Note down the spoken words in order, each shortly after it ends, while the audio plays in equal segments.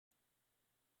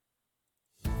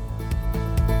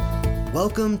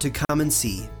Welcome to Come and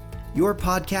See, your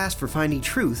podcast for finding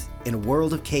truth in a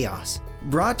world of chaos.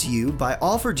 Brought to you by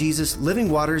All for Jesus Living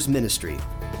Waters Ministry.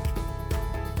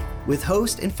 With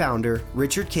host and founder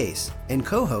Richard Case and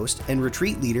co-host and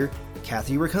retreat leader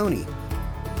Kathy Ricconi.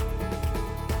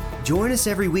 Join us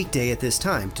every weekday at this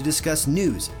time to discuss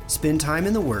news, spend time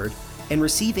in the Word, and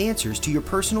receive answers to your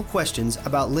personal questions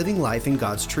about living life in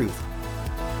God's truth.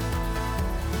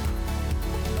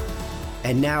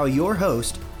 And now your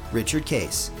host, Richard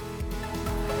Case.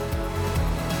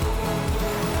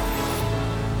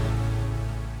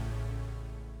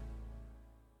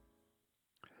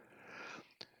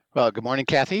 Well, good morning,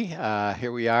 Kathy.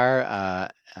 Here we are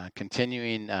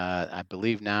continuing. I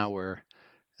believe now we're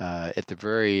at the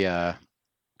very, I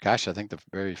think the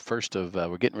very first of,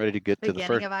 we're getting ready to get to the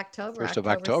Beginning of October, first of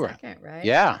October October. 2nd, right?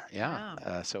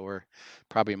 Yeah. So we're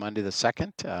probably Monday the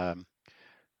 2nd.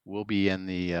 We'll be in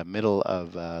the middle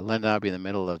of, Linda and I'll be in the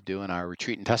middle of doing our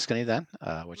retreat in Tuscany then,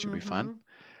 which will be fun,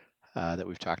 that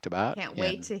we've talked about. Can't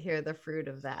wait to hear the fruit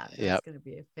of that. Yep. That's going to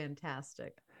be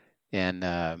fantastic.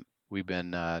 And we've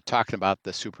been talking about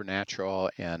the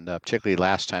supernatural, and particularly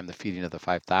last time, the feeding of the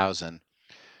 5,000,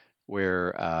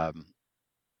 where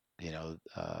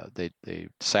the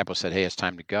disciples said, "Hey, it's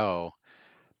time to go,"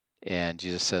 and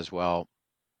Jesus says, "Well,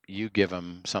 you give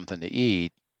them something to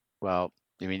eat." Well,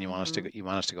 you mean you want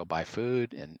us to go buy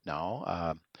food? And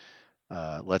no,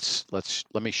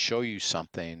 let me show you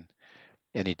something.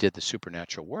 And he did the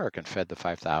supernatural work and fed the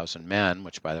 5,000 men,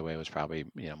 which, by the way, was probably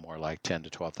more like 10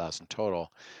 to 12,000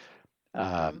 total.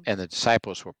 And the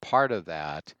disciples were part of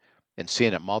that, and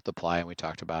seeing it multiply. And we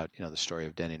talked about the story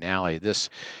of Denny and Alley. This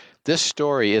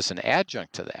story is an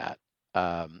adjunct to that,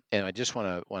 and I just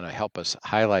want to help us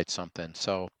highlight something.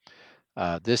 So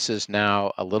this is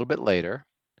now a little bit later.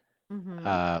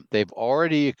 They've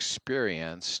already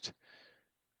experienced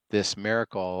this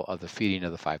miracle of the feeding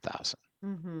of the 5,000,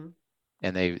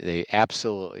 and they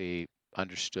absolutely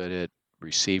understood it,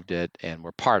 received it, and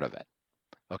were part of it.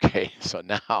 Okay, so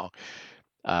now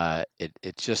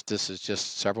this is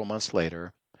just several months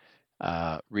later.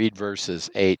 Read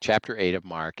chapter 8 of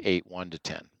Mark 8,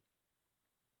 1-10.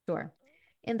 Sure.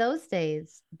 In those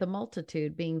days, the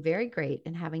multitude being very great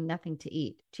and having nothing to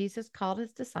eat, Jesus called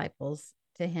his disciples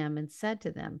to him and said to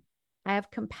them, I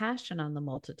have compassion on the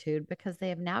multitude because they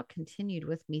have now continued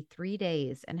with me 3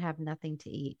 days and have nothing to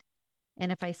eat.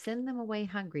 And if I send them away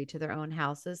hungry to their own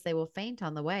houses, they will faint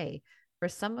on the way, for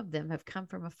some of them have come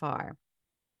from afar.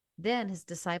 Then his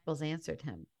disciples answered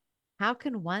him, How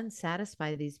can one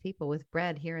satisfy these people with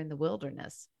bread here in the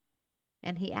wilderness?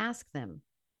 And he asked them,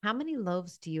 How many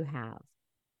loaves do you have?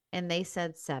 And they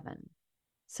said 7.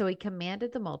 So he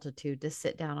commanded the multitude to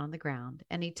sit down on the ground,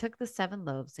 and he took the 7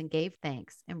 loaves and gave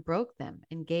thanks and broke them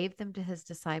and gave them to his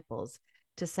disciples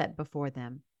to set before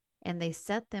them. And they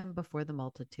set them before the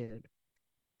multitude.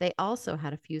 They also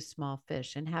had a few small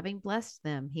fish, and having blessed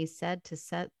them, he said to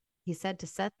set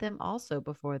them also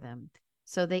before them.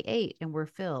 So they ate and were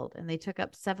filled, and they took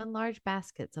up 7 large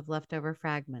baskets of leftover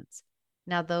fragments.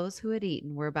 Now those who had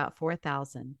eaten were about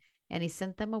 4,000, and he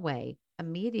sent them away.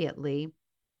 Immediately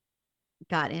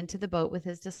got into the boat with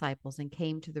his disciples and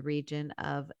came to the region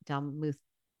of Dalmanutha.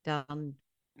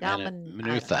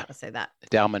 Say that.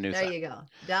 Dalmanutha. There you go.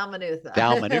 Dalmanutha.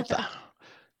 Dalmanutha.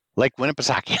 Lake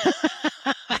Winnipesaukee.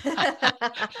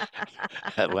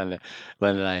 Linda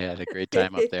and I had a great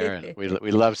time up there, and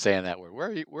we love saying that word.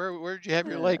 Where'd you have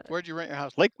your lake? Where'd you rent your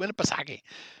house? Lake Winnipesaukee.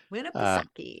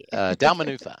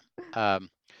 Dalmanutha.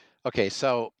 Okay,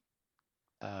 so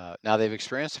now they've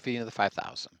experienced the feeding of the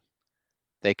 5,000.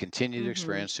 They continue to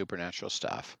experience supernatural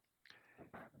stuff,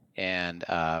 and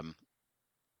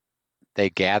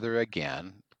they gather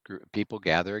again. People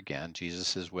gather again.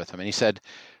 Jesus is with them, and he said,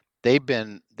 we've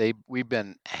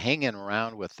been hanging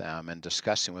around with them and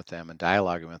discussing with them and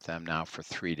dialoguing with them now for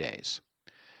 3 days.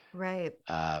 Right.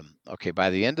 Okay, by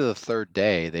the end of the 3rd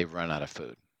day, they've run out of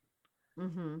food.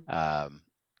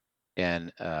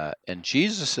 And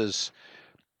Jesus's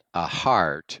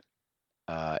heart,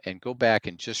 and go back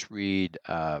and just read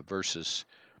verses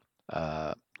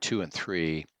 2 and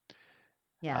 3.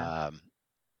 Yeah.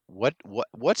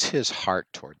 What's his heart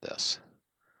toward this?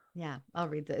 Yeah, I'll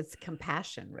read that. It's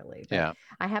compassion, really. But Yeah.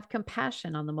 I have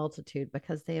compassion on the multitude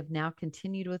because they have now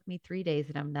continued with me 3 days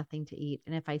and have nothing to eat.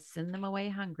 And if I send them away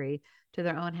hungry to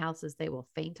their own houses, they will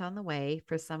faint on the way,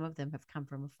 for some of them have come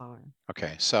from afar.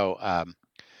 Okay, so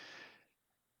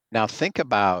now think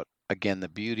about, again, the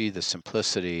beauty, the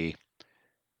simplicity.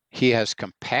 He has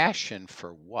compassion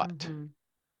for what?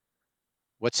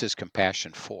 What's his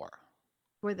compassion for?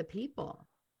 For the people.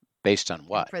 Based on And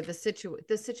what? for the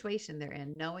situation they're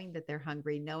in, knowing that they're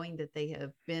hungry, knowing that they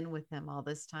have been with him all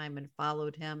this time and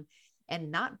followed him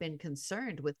and not been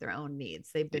concerned with their own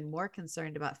needs. They've been more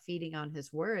concerned about feeding on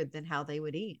his word than how they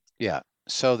would eat. Yeah.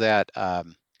 So that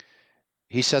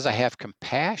he says, I have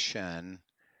compassion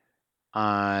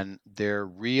on their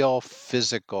real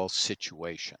physical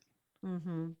situation.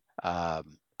 Mm-hmm.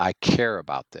 I care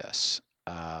about this.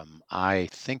 I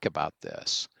think about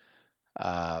this.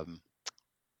 Um,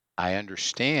 I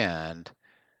understand.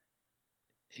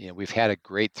 We've had a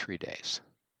great 3 days.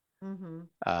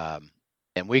 Mm-hmm.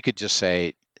 And we could just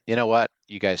say, you know what,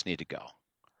 you guys need to go.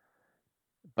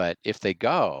 But if they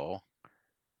go,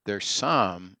 there's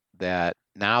some that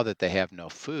now that they have no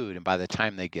food, and by the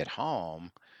time they get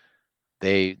home,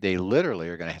 they literally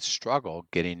are going to struggle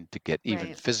getting to get even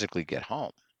Right. physically get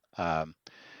home.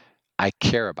 I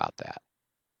care about that.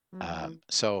 Mm-hmm.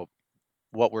 So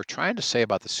what we're trying to say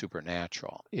about the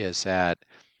supernatural is that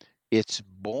it's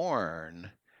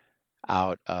born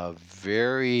out of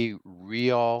very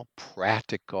real,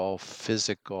 practical,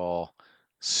 physical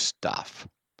stuff.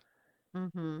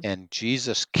 Mm-hmm. And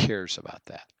Jesus cares about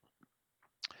that.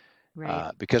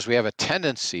 Right. Because we have a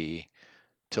tendency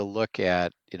to look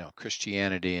at,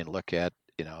 Christianity and look at,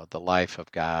 the life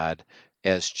of God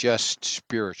as just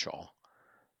spiritual.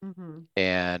 Mm-hmm.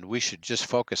 And we should just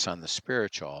focus on the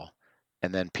spiritual,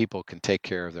 and then people can take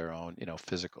care of their own,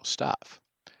 physical stuff.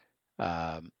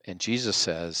 And Jesus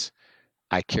says,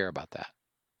 I care about that.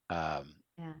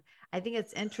 Yeah. I think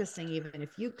it's interesting, even if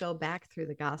you go back through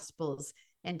the Gospels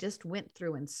and just went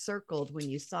through and circled when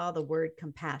you saw the word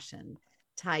compassion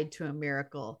tied to a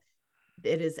miracle,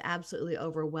 it is absolutely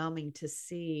overwhelming to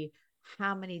see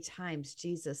how many times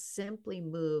Jesus simply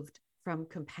moved from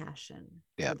compassion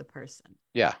Yeah. to the person.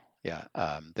 Yeah. Yeah.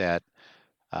 That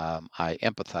I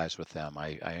empathize with them.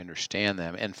 I understand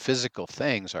them. And physical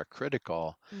things are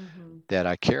critical Mm-hmm. that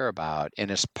I care about. And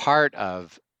as part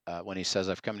of when he says,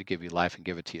 I've come to give you life and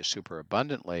give it to you super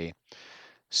abundantly,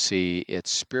 see, it's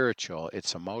spiritual,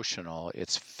 it's emotional,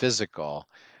 it's physical,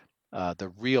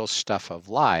 the real stuff of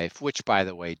life, which, by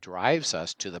the way, drives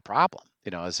us to the problem.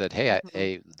 Is that,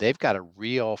 hey, they've got a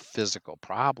real physical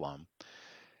problem.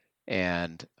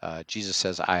 And Jesus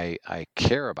says, I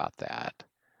care about that.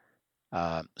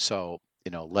 So,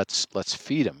 let's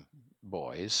feed them,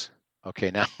 boys.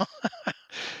 Okay, now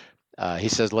he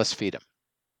says, let's feed them.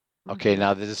 Okay, Mm-hmm.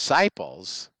 now the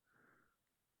disciples,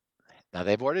 now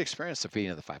they've already experienced the feeding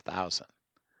of the 5,000.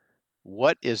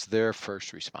 What is their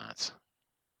first response?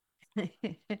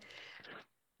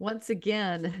 Once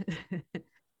again,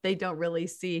 they don't really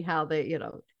see how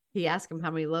he asked them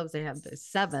how many loaves they have. There's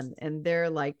 7, and they're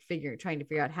like trying to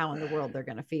figure out how in the world they're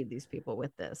going to feed these people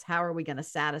with this. How are we going to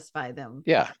satisfy them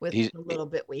Yeah, with the little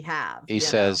bit we have? he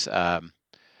says, uh,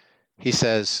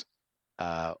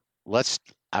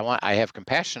 I have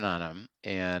compassion on them,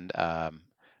 and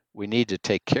we need to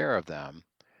take care of them.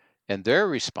 And their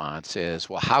response is,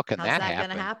 well, how can How's that going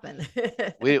to happen?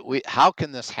 happen? How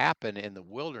can this happen in the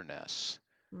wilderness?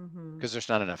 Mm-hmm. Because there's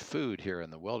not enough food here in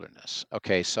the wilderness.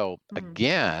 Okay, so Mm-hmm.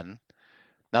 again,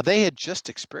 now they had just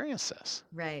experienced this.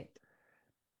 Right.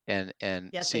 And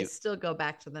Yet see, they still go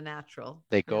back to the natural.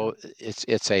 they go,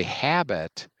 it's a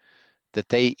habit that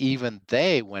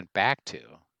they went back to.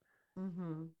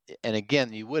 Mm-hmm. And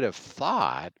again, you would have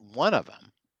thought one of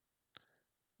them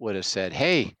would have said,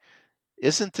 hey,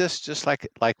 isn't this just like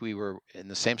we were in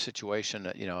the same situation,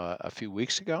 a few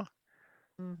weeks ago?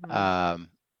 Mm-hmm. Um,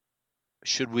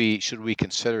 should we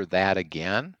consider that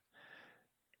again?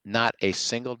 Not a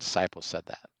single disciple said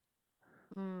that.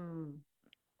 Mm.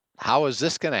 How is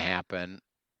this going to happen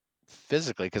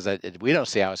physically? Because we don't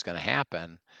see how it's going to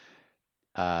happen.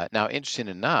 Now, interesting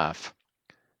enough,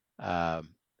 and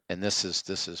this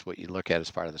is what you look at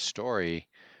as part of the story.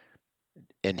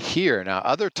 And here, now,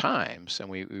 other times, and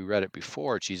we read it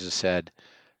before, Jesus said,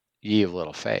 "Ye of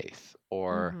little faith,"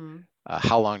 or Mm-hmm.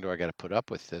 "How long do I got to put up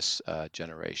with this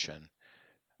generation?"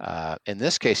 In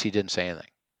this case, he didn't say anything.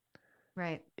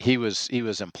 Right. He was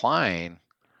implying,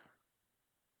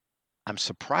 "I'm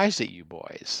surprised at you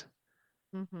boys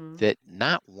Mm-hmm. that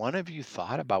not one of you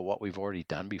thought about what we've already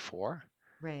done before."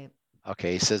 Right.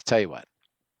 Okay, he says, "Tell you what,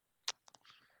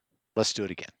 let's do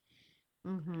it again.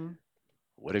 Mm-hmm.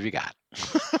 What have you got?"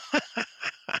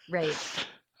 Right.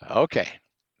 Okay,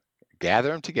 gather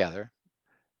them together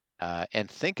and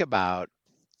think about,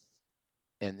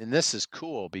 and this is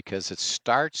cool because it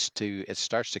starts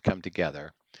to come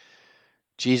together.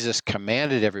 Jesus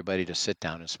commanded everybody to sit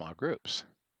down in small groups.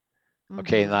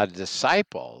 Okay, Mm-hmm. now the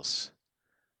disciples,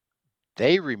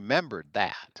 they remembered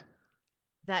that.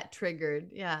 That triggered.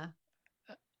 Yeah.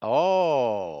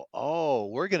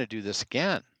 we're going to do this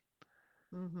again.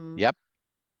 Mm-hmm. Yep,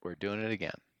 we're doing it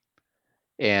again.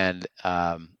 And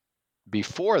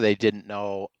before, they didn't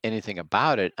know anything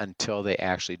about it until they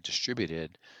actually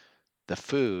distributed the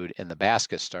food and the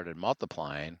baskets started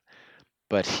multiplying.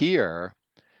 But here,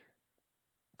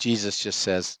 Jesus just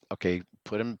says, okay,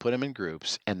 put them in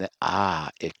groups, and then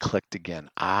it clicked again.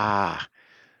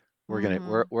 We're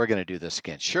gonna do this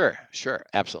again. Sure,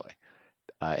 absolutely.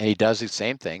 And he does the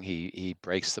same thing. He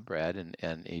breaks the bread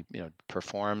and he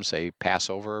performs a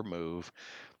Passover move,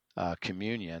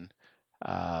 communion,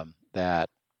 that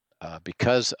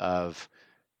because of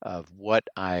what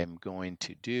I'm going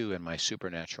to do in my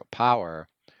supernatural power,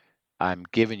 I'm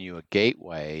giving you a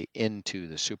gateway into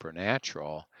the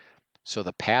supernatural. So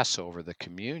the Passover, the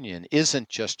communion, isn't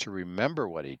just to remember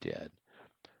what he did,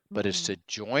 but it's to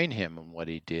join him in what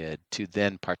he did, to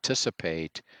then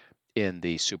participate in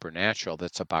the supernatural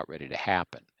that's about ready to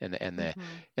happen. And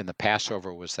the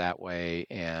Passover was that way,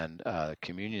 and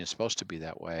communion is supposed to be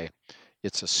that way.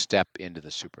 It's a step into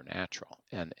the supernatural,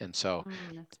 and so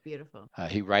that's beautiful.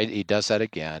 He does that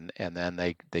again, and then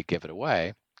they give it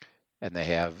away, and they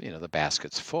have the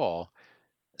baskets full.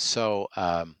 So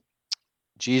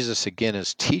Jesus again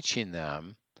is teaching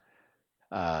them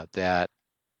that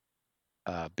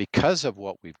because of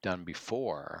what we've done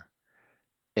before,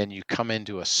 and you come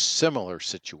into a similar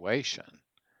situation,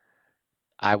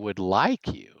 I would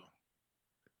like you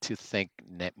to think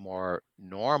more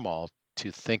normal,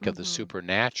 to think of the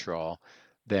supernatural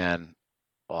than,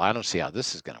 well, I don't see how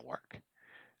this is going to work.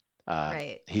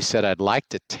 Right. He said, I'd like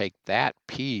to take that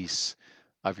piece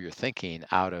of your thinking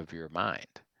out of your mind.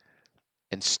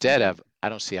 Instead of, I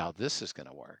don't see how this is going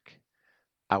to work,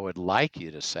 I would like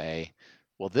you to say,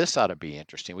 well, this ought to be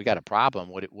interesting. We got a problem.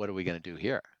 What are we going to do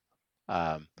here?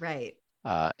 Right.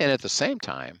 And at the same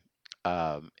time,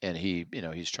 and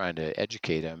he's trying to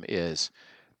educate him, is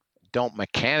don't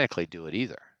mechanically do it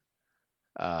either.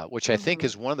 Which I think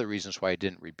is one of the reasons why I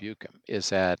didn't rebuke him, is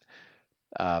that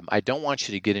I don't want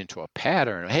you to get into a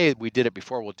pattern. Hey, we did it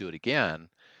before, we'll do it again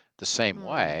the same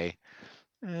way.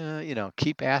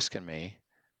 Keep asking me,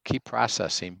 keep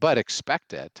processing, but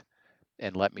expect it,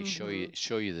 and let me show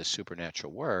you the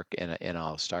supernatural work, and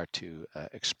I'll start to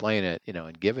explain it,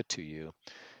 and give it to you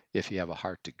if you have a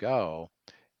heart to go.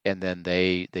 And then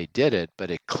they did it, but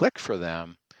it clicked for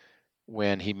them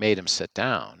when he made him sit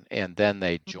down, and then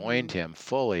they joined him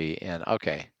fully, and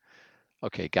okay,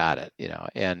 got it,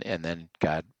 and then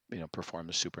God, performed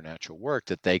the supernatural work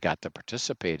that they got to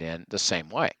participate in the same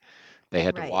way. They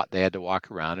had to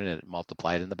walk around, and it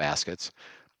multiplied in the baskets,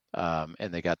 and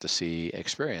they got to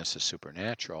experience the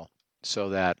supernatural. So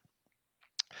that,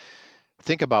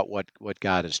 think about what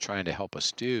God is trying to help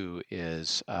us do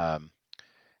is,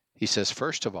 he says,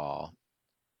 first of all,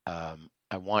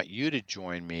 I want you to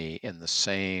join me in the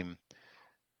same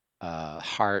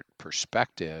heart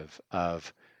perspective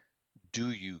of,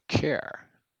 do you care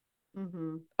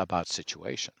about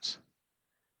situations?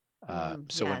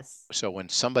 So when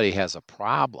somebody has a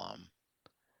problem,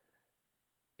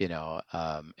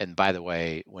 and by the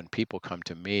way, when people come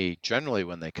to me, generally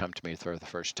when they come to me for the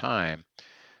first time,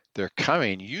 they're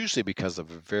coming usually because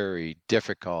of a very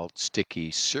difficult,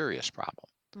 sticky, serious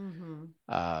problem.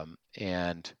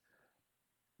 And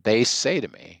they say to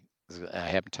me, I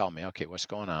have them tell me, okay, what's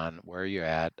going on? Where are you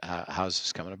at? How's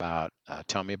this coming about?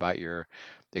 Tell me about your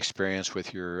experience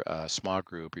with your small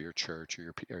group or your church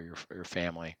or your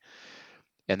family.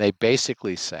 And they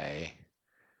basically say,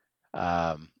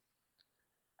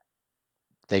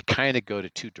 they kind of go to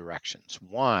two directions.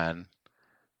 One,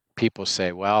 people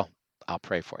say, well, I'll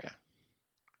pray for you.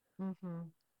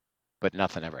 But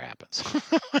nothing ever happens.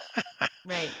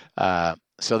 Right.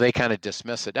 So they kind of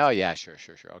dismiss it. Oh yeah, sure.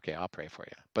 Okay, I'll pray for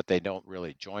you. But they don't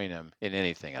really join him in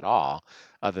anything at all,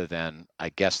 other than, I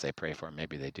guess, they pray for him.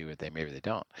 Maybe they do it. Maybe they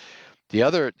don't. The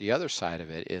other side of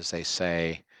it is they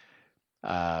say,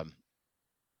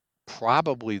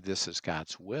 probably this is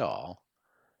God's will,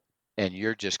 and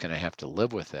you're just going to have to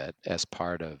live with it as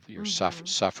part of your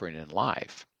suffering in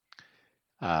life.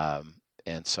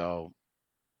 And so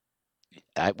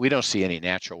we don't see any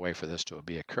natural way for this to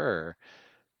occur.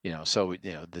 So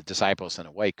the disciples in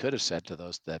a way could have said to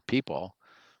that people,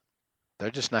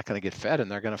 they're just not going to get fed, and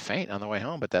they're going to faint on the way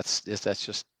home. But that's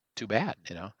just too bad,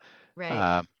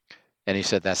 Right. And he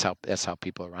said, that's how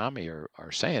people around me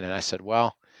are saying. And I said,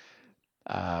 well,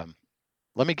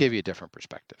 let me give you a different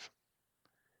perspective.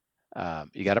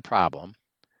 You got a problem.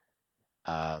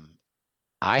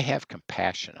 I have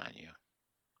compassion on you.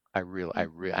 I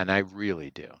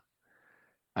really do.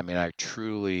 I mean, I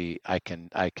can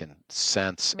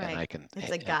sense and Right. I can,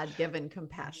 It's a God-given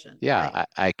compassion. yeah,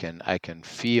 Right. I can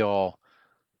feel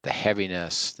the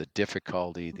heaviness, the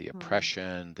difficulty, the Mhm.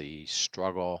 oppression, the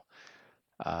struggle.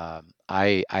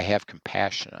 I have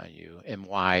compassion on you. And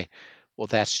why? Well,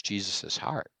 that's Jesus's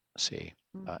heart. See,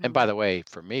 and by Mhm. the way,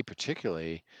 for me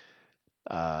particularly,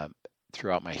 uh,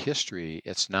 throughout my history,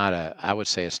 it's not a. I would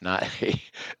say it's not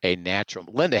a natural.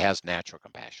 Linda has natural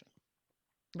compassion.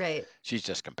 Right. She's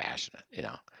just compassionate.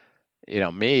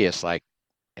 Me, it's like,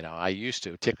 I used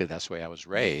to. Particularly, that's the way I was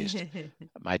raised.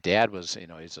 My dad was,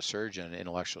 he's a surgeon,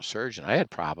 intellectual surgeon. I had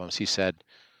problems. He said,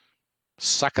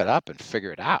 "Suck it up and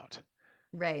figure it out."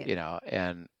 Right.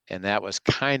 And that was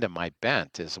kind of my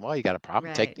bent is, well, you got a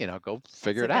problem, Right. go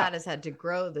figure So it out. God has had to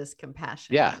grow this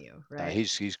compassion Yeah. in you, right?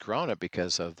 He's grown it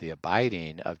because of the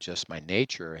abiding of just my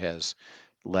nature has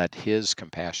let his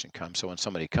compassion come. So when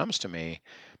somebody comes to me,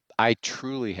 I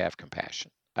truly have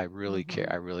compassion. I really care.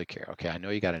 I really care. Okay, I know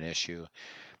you got an issue.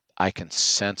 I can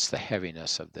sense the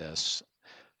heaviness of this.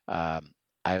 I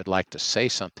would like to say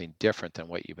something different than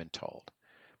what you've been told.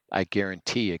 I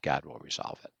guarantee you God will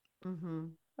resolve it.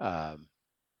 Mhm. Um,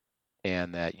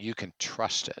 and that you can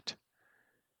trust it.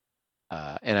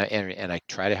 And I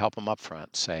try to help them up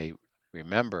front. Say,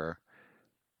 remember,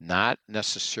 not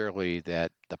necessarily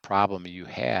that the problem you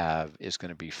have is going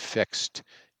to be fixed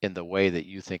in the way that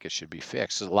you think it should be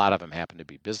fixed. A lot of them happen to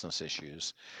be business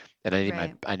issues, and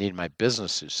Right. I need my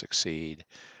business to succeed.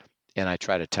 And I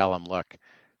try to tell them, look,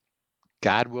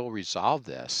 God will resolve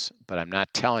this, but I'm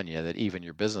not telling you that even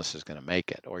your business is going to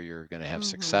make it or you're going to have Mhm.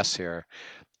 success here.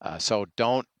 So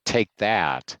don't take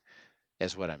that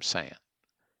as what I'm saying.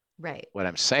 Right. What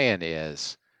I'm saying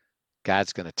is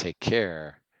God's going to take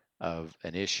care of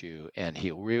an issue, and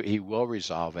he will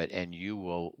resolve it, and you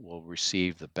will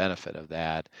receive the benefit of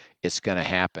that. It's going to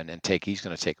happen, and he's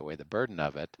going to take away the burden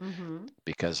of it Mhm.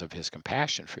 because of his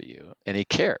compassion for you, and he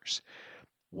cares.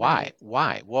 Why? Right.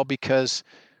 Why? Well, because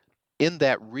in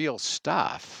that real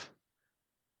stuff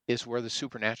is where the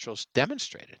supernatural is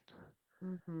demonstrated.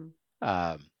 Mhm.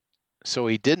 Um, so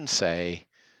he didn't say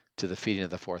to the feeding of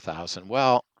the 4,000,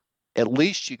 well, at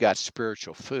least you got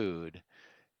spiritual food,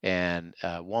 and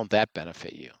won't that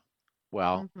benefit you?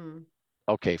 Well, Mhm.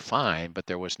 okay, fine, but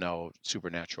there was no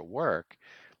supernatural work.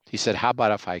 He said, how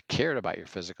about if I cared about your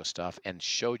physical stuff and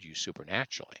showed you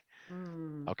supernaturally?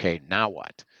 Mm. Okay, now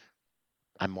what?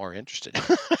 I'm more interested.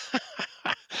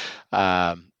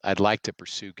 I'd like to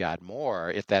pursue God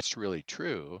more if that's really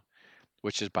true,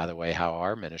 which is, by the way, how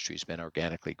our ministry's been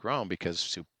organically grown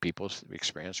because people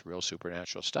experience real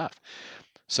supernatural stuff.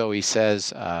 So he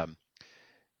says,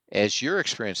 as you're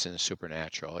experiencing the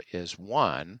supernatural, is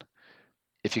one,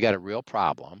 if you got a real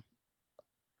problem,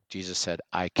 Jesus said,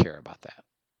 I care about that.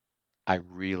 I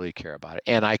really care about it,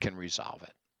 and I can resolve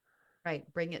it.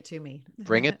 Right. Bring it to me.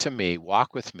 Bring it to me,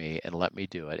 walk with me, and let me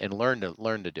do it, and learn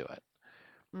to do it.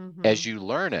 As Mhm. you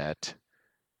learn it,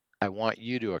 I want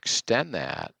you to extend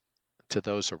that to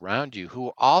those around you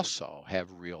who also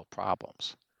have real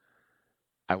problems.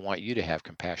 I want you to have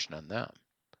compassion on them.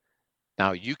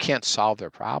 Now, you can't solve their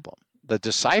problem. The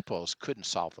disciples couldn't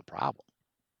solve the problem.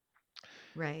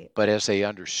 Right. But as they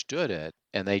understood it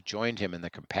and they joined him in the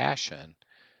compassion,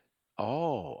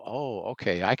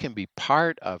 okay, I can be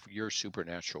part of your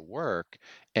supernatural work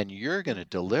and you're going to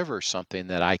deliver something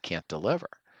that I can't deliver.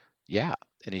 Yeah.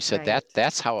 And he said Right.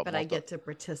 that's how it But I get to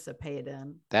participate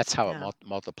in. Yeah.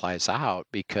 multiplies out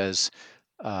because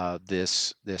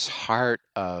this heart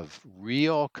of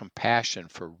real compassion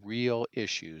for real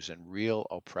issues and real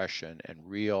oppression and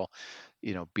real,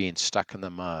 being stuck in the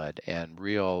mud and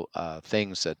real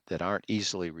things that aren't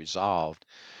easily resolved.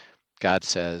 God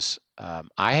says,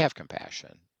 I have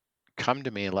compassion. Come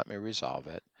to me and let me resolve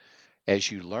it.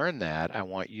 As you learn that, I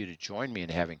want you to join me in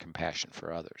having compassion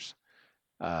for others.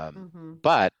 Mhm.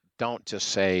 But don't just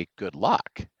say good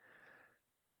luck.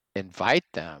 Invite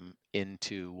them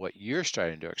into what you're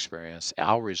starting to experience.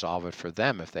 I'll resolve it for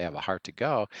them if they have a heart to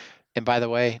go. And by the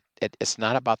way, it's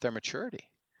not about their maturity.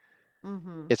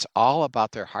 Mhm. It's all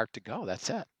about their heart to go. That's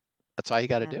it. That's all you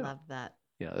got to I do. love that.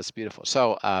 That's beautiful.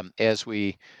 So as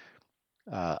we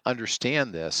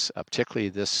understand this, particularly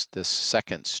this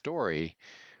second story,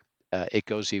 it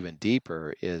goes even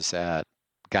deeper. Is that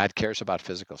God cares about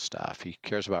physical stuff. He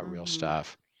cares about real Mhm.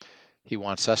 stuff. He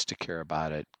wants us to care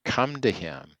about it. Come to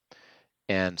Him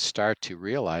and start to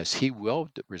realize He will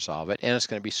resolve it, and it's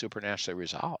going to be supernaturally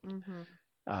resolved. Mhm.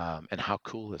 And how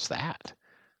cool is that?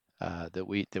 That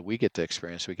we get to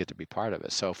experience, we get to be part of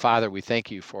it. So, Father, we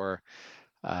thank you for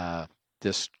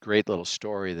this great little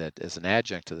story that is an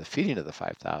adjunct to the feeding of the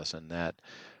 5,000.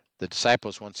 The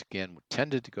disciples, once again,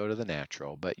 tended to go to the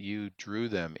natural, but you drew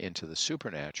them into the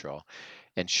supernatural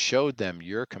and showed them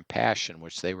your compassion,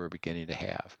 which they were beginning to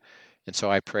have. And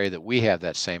so I pray that we have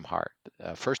that same heart.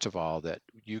 First of all, that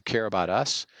you care about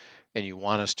us and you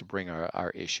want us to bring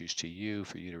our issues to you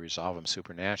for you to resolve them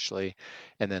supernaturally.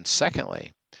 And then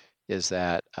secondly, is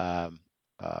that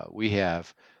we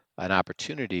have an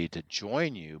opportunity to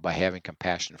join you by having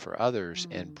compassion for others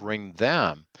and bring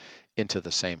them into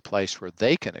the same place where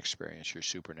they can experience your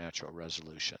supernatural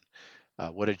resolution.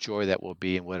 What a joy that will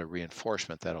be, and what a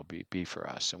reinforcement that'll be for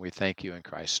us. And we thank you in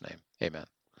Christ's name. Amen.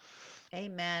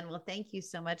 Amen. Well, thank you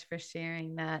so much for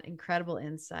sharing that incredible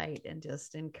insight and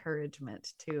just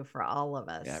encouragement too for all of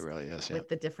us. Yeah, it really is. With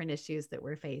the different issues that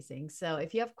we're facing. So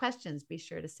if you have questions, be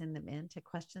sure to send them in to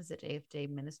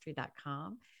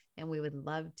questions@jfjministry.com, and we would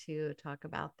love to talk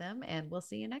about them, and we'll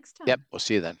see you next time. Yep. We'll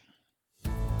see you then.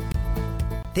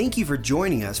 Thank you for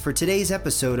joining us for today's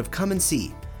episode of Come and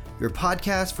See, your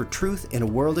podcast for truth in a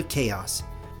world of chaos.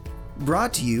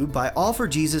 Brought to you by All for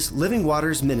Jesus Living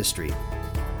Waters Ministry.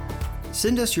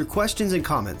 Send us your questions and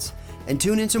comments, and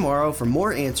tune in tomorrow for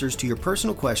more answers to your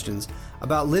personal questions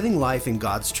about living life in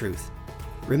God's truth.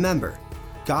 Remember,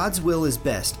 God's will is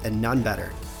best and none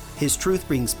better. His truth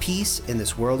brings peace in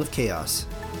this world of chaos.